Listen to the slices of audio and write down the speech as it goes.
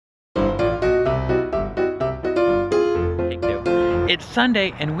It's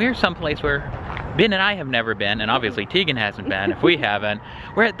Sunday and we're someplace where Ben and I have never been, and obviously Teagan hasn't been if we haven't.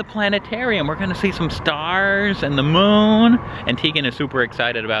 We're at the planetarium. We're gonna see some stars and the moon, and Teagan is super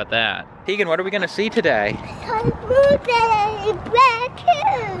excited about that. Teagan, what are we gonna see today?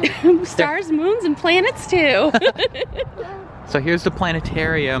 Stars, moons, and planets too. So here's the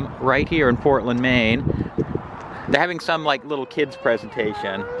planetarium right here in Portland, Maine. They're having some like little kids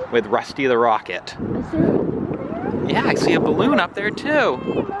presentation with Rusty the Rocket. Yeah, I see a balloon up there too.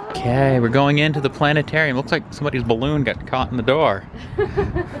 Okay, we're going into the planetarium. Looks like somebody's balloon got caught in the door.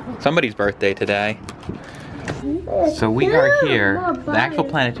 Somebody's birthday today. So we are here. The actual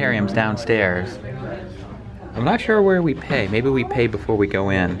planetarium's downstairs. I'm not sure where we pay. Maybe we pay before we go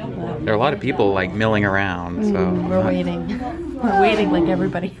in. There are a lot of people like milling around, so. We're waiting. We're waiting like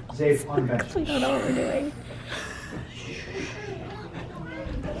everybody else. Because we don't know what we're doing.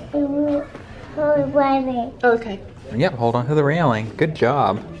 Okay. Yep, hold on to the railing. Good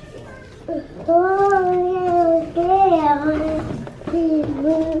job.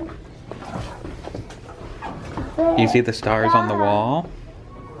 You see the stars on the wall?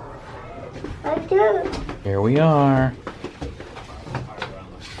 I do. Here we are.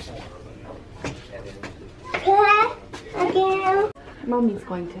 Mommy's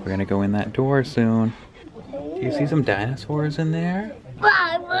going to. We're gonna go in that door soon. Do you see some dinosaurs in there?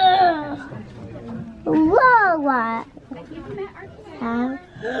 Where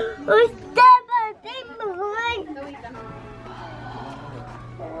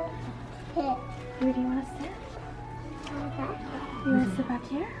do you want to sit? You want to sit back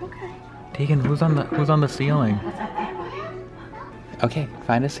here? Okay. Teagan, who's on the ceiling? Okay,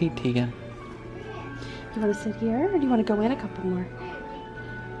 find a seat, Teagan. You want to sit here, or do you want to go in a couple more?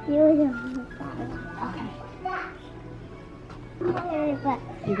 Okay.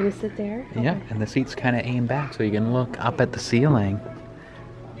 You're gonna sit there? Okay. Yeah, and the seat's kind of aimed back so you can look up at the ceiling.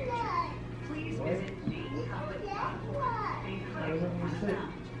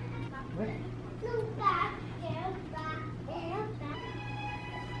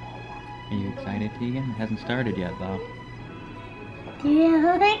 Are you excited, Teagan? It hasn't started yet, though.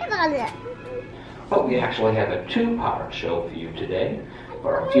 But we actually have a two-part show for you today.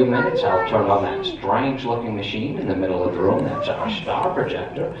 For a few minutes, I'll turn on that strange-looking machine in the middle of the room. That's our star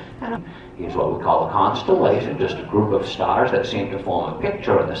projector. And here's what we call a constellation, just a group of stars that seem to form a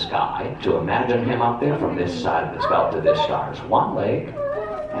picture in the sky. To imagine him up there from this side of the spout to this star is one leg,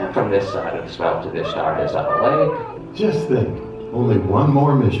 and from this side of the spout to this star his other leg. Just think, only one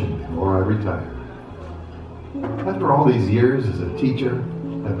more mission before I retire. After all these years as a teacher,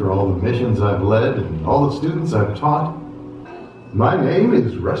 after all the missions I've led and all the students I've taught, my name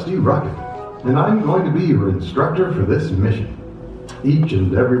is Rusty Rocket, and I'm going to be your instructor for this mission. Each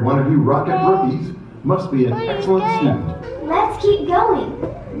and every one of you Rocket rookies must be an excellent student. Let's keep going.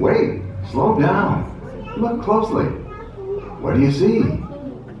 Wait, slow down. Look closely. What do you see?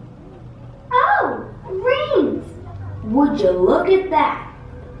 Oh, rings. Would you look at that?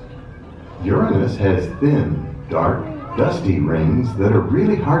 Uranus has thin, dark, dusty rings that are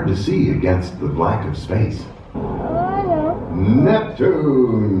really hard to see against the black of space.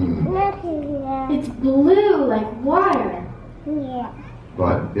 Neptune! It's blue like water. Yeah.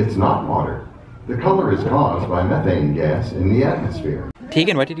 But it's not water. The color is caused by methane gas in the atmosphere.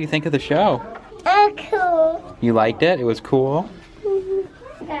 Teagan, what did you think of the show? Cool. You liked it? It was cool?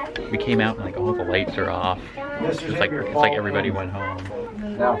 We came out and like all the lights are off. It's like everybody went home.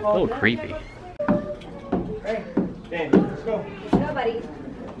 A little creepy. Hey, Danny, let's go. Go, buddy.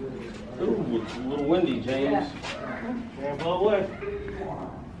 Ooh, it's a little windy, James. Can't blow away.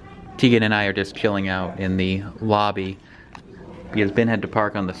 Teagan and I are just chilling out in the lobby because Ben had to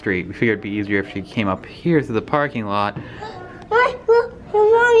park on the street. We figured it'd be easier if she came up here through the parking lot.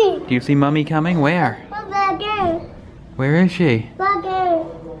 Mommy. Do you see Mummy coming? Where? Where is she?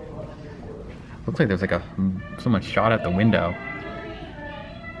 Looks like there's like someone shot at the window.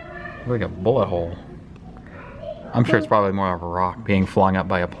 Like a bullet hole. I'm sure it's probably more of a rock being flung up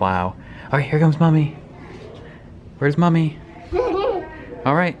by a plow. Alright, here comes Mummy. Where's Mummy?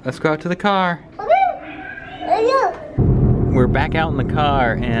 Alright, let's go out to the car. We're back out in the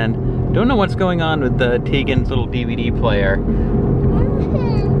car and don't know what's going on with the Teagan's little DVD player.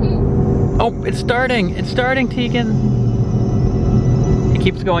 Oh, it's starting! It's starting, Teagan! It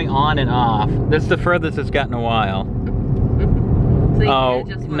keeps going on and off. That's the furthest it's gotten in a while. So Oh,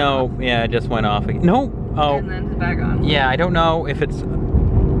 no, yeah, it just went off again. No! Oh. And then it's back on. Yeah, I don't know if it's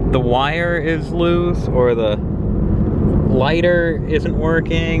the wire is loose or the lighter isn't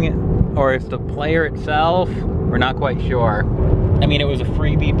working or if the player itself. We're not quite sure. I mean, it was a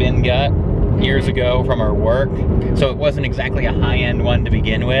freebie Ben got years ago from our work, so it wasn't exactly a high-end one to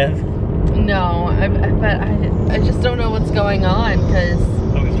begin with. No, but I just don't know what's going on, because...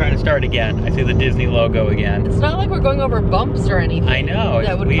 Oh, he's trying to start again. I see the Disney logo again. It's not like we're going over bumps or anything. I know, it's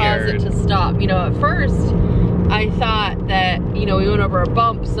that would weird. cause it to stop. You know, at first, I thought that, you know, we went over a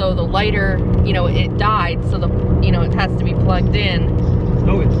bump, so the lighter, you know, it died, so the, you know, it has to be plugged in.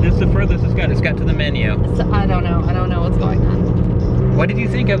 Oh, this is the furthest it's got. It's got to the menu. So, I don't know what's going on. What did you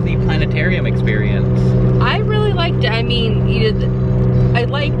think of the planetarium experience? I really liked it. I mean, I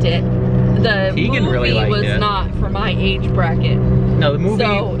liked it. The Teagan movie really liked was it. not for my age bracket. No, the movie,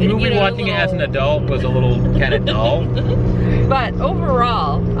 So, movie you know, watching it as an adult was a little kind of dull. But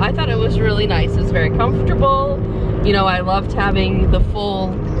overall, I thought it was really nice. It was very comfortable. You know, I loved having the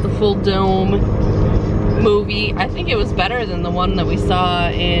full dome movie. I think it was better than the one that we saw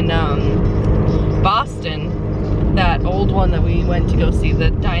in Boston. That old one that we went to go see, the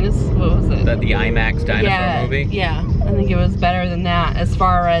dinosaur, what was it? The IMAX dinosaur movie? Yeah, I think it was better than that as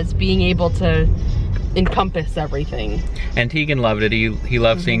far as being able to encompass everything. And Teagan loved it. He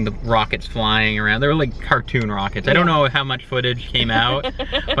loved seeing the rockets flying around. They were like cartoon rockets. I don't know how much footage came out,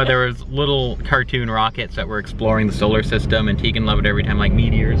 but there was little cartoon rockets that were exploring the solar system, and Teagan loved it every time like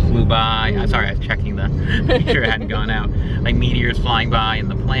meteors flew by. Sorry, I was checking the, make sure it hadn't gone out. Like meteors flying by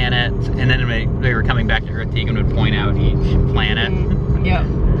and the planets, and then when they were coming back to Earth, Teagan would point out each planet. Yeah.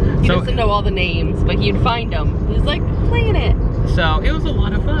 He doesn't know all the names, but he'd find them. He's like, planet. So it was a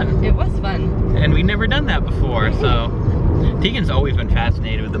lot of fun. It was fun. And we'd never done that before, so Teagan's always been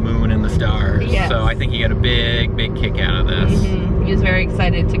fascinated with the moon and the stars. Yes. So I think he got a big kick out of this. He was very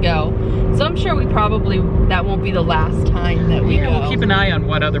excited to go. So I'm sure that won't be the last time that we go. Yeah, we'll keep an eye on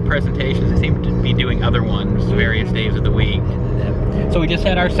what other presentations. They seem to be doing other ones various days of the week. So we just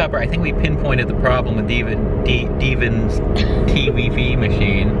had our supper. I think we pinpointed the problem with Devin's TVV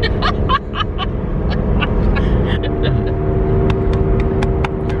machine.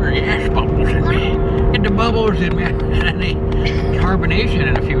 Yes, bubbles in me. Get the bubbles in me. And the carbonation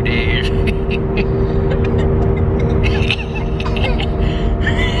in a few days.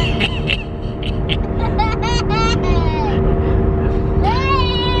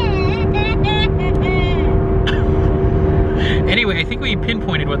 Anyway, I think we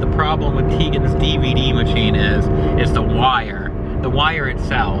pinpointed what the problem with Teagan's DVD machine is the wire. The wire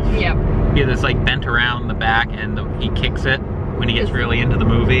itself. Yep. Yeah, it's like bent around the back and he kicks it when he gets really into the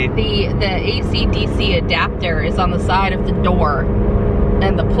movie. The AC/DC adapter is on the side of the door,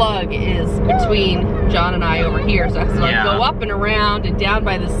 and the plug is between John and I over here. So I have to like go up and around and down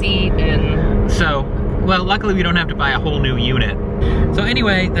by the seat and... So, well, luckily we don't have to buy a whole new unit. So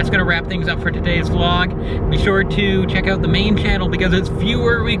anyway, that's going to wrap things up for today's vlog. Be sure to check out the main channel because it's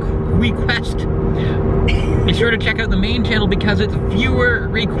viewer request. Be sure to check out the main channel because it's viewer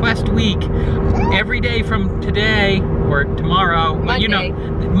request week. Every day from today or tomorrow, Monday. you know,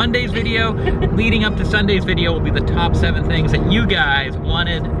 Monday's video leading up to Sunday's video will be the top 7 things that you guys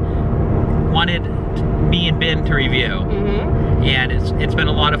wanted me and Ben to review. And it's been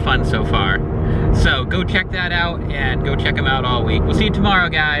a lot of fun so far. So go check that out and go check them out all week. We'll see you tomorrow,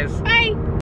 guys. Bye.